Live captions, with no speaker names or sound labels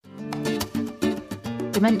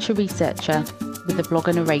dementia researcher with a blog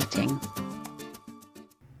and a rating.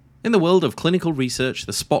 In the world of clinical research,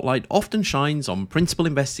 the spotlight often shines on principal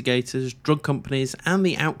investigators, drug companies, and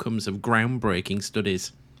the outcomes of groundbreaking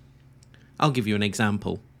studies. I'll give you an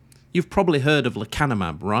example. You've probably heard of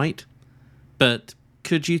lecanemab, right? But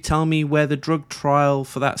could you tell me where the drug trial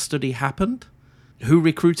for that study happened? Who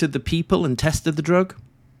recruited the people and tested the drug?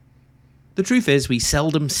 The truth is, we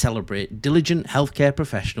seldom celebrate diligent healthcare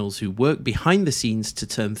professionals who work behind the scenes to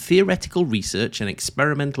turn theoretical research and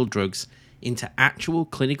experimental drugs into actual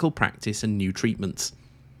clinical practice and new treatments.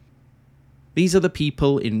 These are the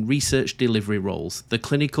people in research delivery roles, the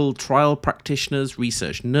clinical trial practitioners,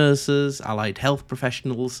 research nurses, allied health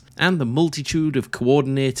professionals, and the multitude of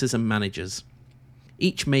coordinators and managers,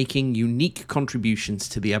 each making unique contributions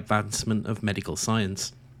to the advancement of medical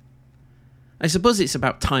science. I suppose it's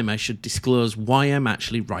about time I should disclose why I'm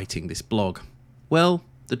actually writing this blog. Well,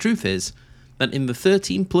 the truth is that in the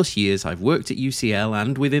 13 plus years I've worked at UCL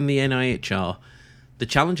and within the NIHR, the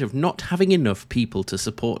challenge of not having enough people to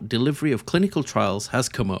support delivery of clinical trials has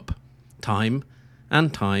come up, time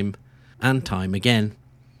and time and time again.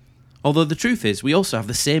 Although the truth is, we also have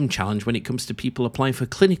the same challenge when it comes to people applying for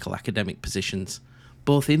clinical academic positions,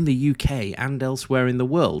 both in the UK and elsewhere in the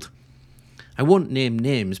world. I won't name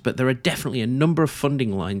names, but there are definitely a number of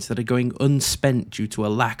funding lines that are going unspent due to a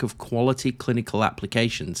lack of quality clinical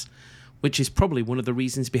applications, which is probably one of the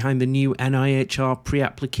reasons behind the new NIHR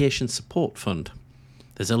Pre-Application Support Fund.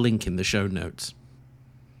 There's a link in the show notes.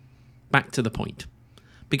 Back to the point,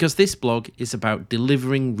 because this blog is about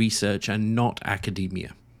delivering research and not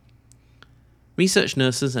academia. Research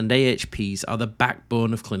nurses and AHPs are the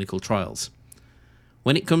backbone of clinical trials.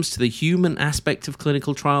 When it comes to the human aspect of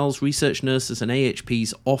clinical trials, research nurses and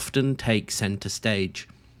AHPs often take centre stage.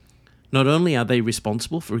 Not only are they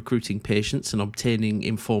responsible for recruiting patients and obtaining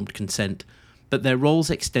informed consent, but their roles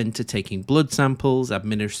extend to taking blood samples,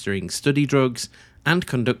 administering study drugs, and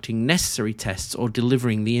conducting necessary tests or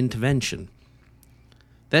delivering the intervention.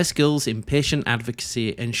 Their skills in patient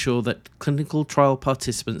advocacy ensure that clinical trial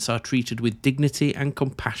participants are treated with dignity and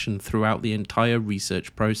compassion throughout the entire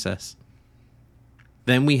research process.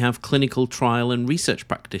 Then we have clinical trial and research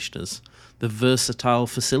practitioners, the versatile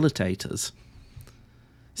facilitators.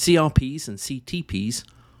 CRPs and CTPs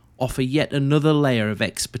offer yet another layer of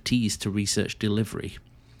expertise to research delivery.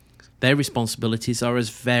 Their responsibilities are as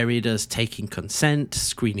varied as taking consent,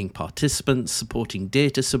 screening participants, supporting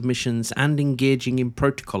data submissions, and engaging in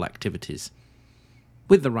protocol activities.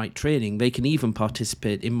 With the right training, they can even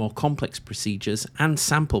participate in more complex procedures and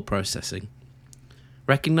sample processing.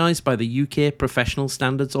 Recognised by the UK Professional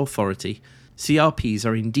Standards Authority, CRPs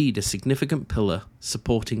are indeed a significant pillar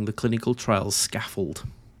supporting the clinical trials scaffold.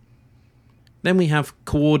 Then we have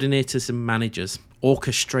coordinators and managers,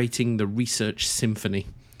 orchestrating the research symphony.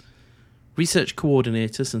 Research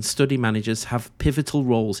coordinators and study managers have pivotal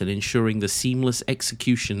roles in ensuring the seamless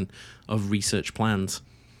execution of research plans.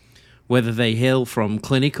 Whether they hail from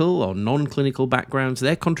clinical or non-clinical backgrounds,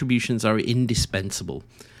 their contributions are indispensable.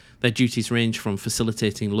 Their duties range from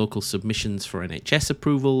facilitating local submissions for NHS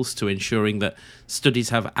approvals to ensuring that studies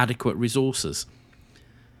have adequate resources.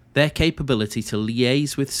 Their capability to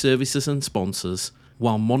liaise with services and sponsors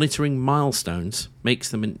while monitoring milestones makes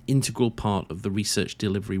them an integral part of the research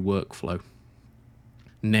delivery workflow.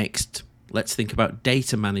 Next, let's think about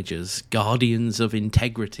data managers, guardians of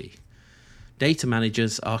integrity. Data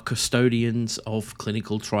managers are custodians of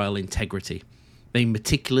clinical trial integrity. They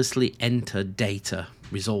meticulously enter data,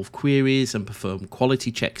 resolve queries, and perform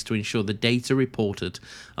quality checks to ensure the data reported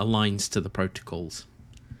aligns to the protocols.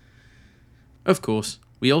 Of course,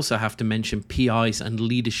 we also have to mention PIs and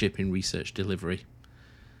leadership in research delivery.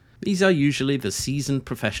 These are usually the seasoned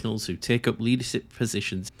professionals who take up leadership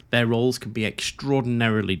positions. Their roles can be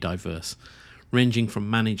extraordinarily diverse, ranging from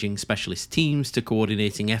managing specialist teams to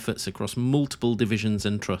coordinating efforts across multiple divisions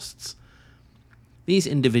and trusts. These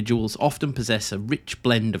individuals often possess a rich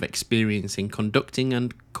blend of experience in conducting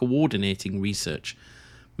and coordinating research,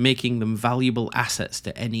 making them valuable assets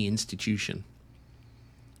to any institution.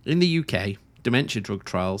 In the UK, dementia drug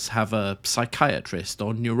trials have a psychiatrist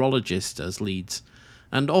or neurologist as leads,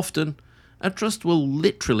 and often a trust will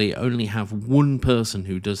literally only have one person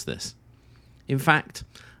who does this. In fact,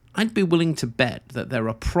 I'd be willing to bet that there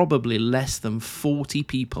are probably less than 40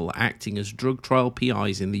 people acting as drug trial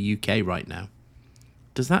PIs in the UK right now.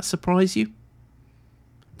 Does that surprise you?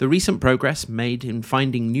 The recent progress made in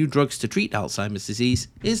finding new drugs to treat Alzheimer's disease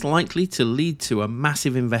is likely to lead to a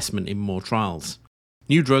massive investment in more trials.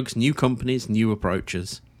 New drugs, new companies, new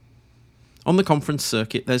approaches. On the conference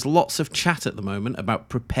circuit, there's lots of chat at the moment about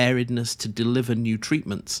preparedness to deliver new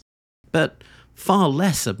treatments. but far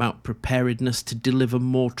less about preparedness to deliver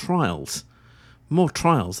more trials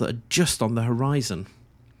that are just on the horizon.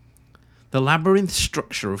 The labyrinth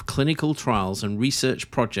structure of clinical trials and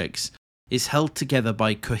research projects is held together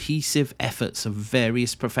by cohesive efforts of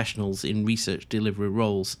various professionals in research delivery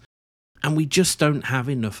roles, and we just don't have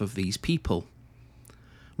enough of these people.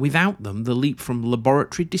 Without them, the leap from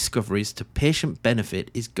laboratory discoveries to patient benefit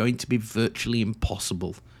is going to be virtually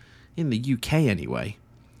impossible, in the UK anyway.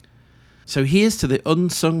 So here's to the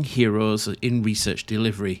unsung heroes in research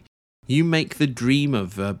delivery. You make the dream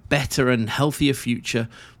of a better and healthier future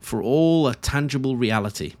for all a tangible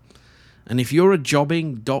reality. And if you're a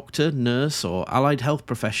jobbing doctor, nurse or allied health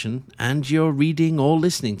profession and you're reading or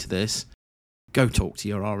listening to this, go talk to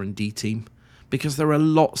your R&D team, because there are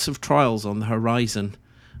lots of trials on the horizon,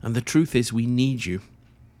 and the truth is we need you.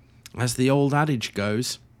 As the old adage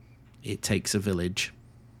goes, it takes a village.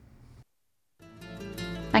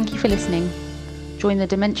 Thank you for listening. Join the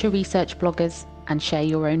Dementia Research bloggers and share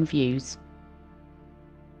your own views.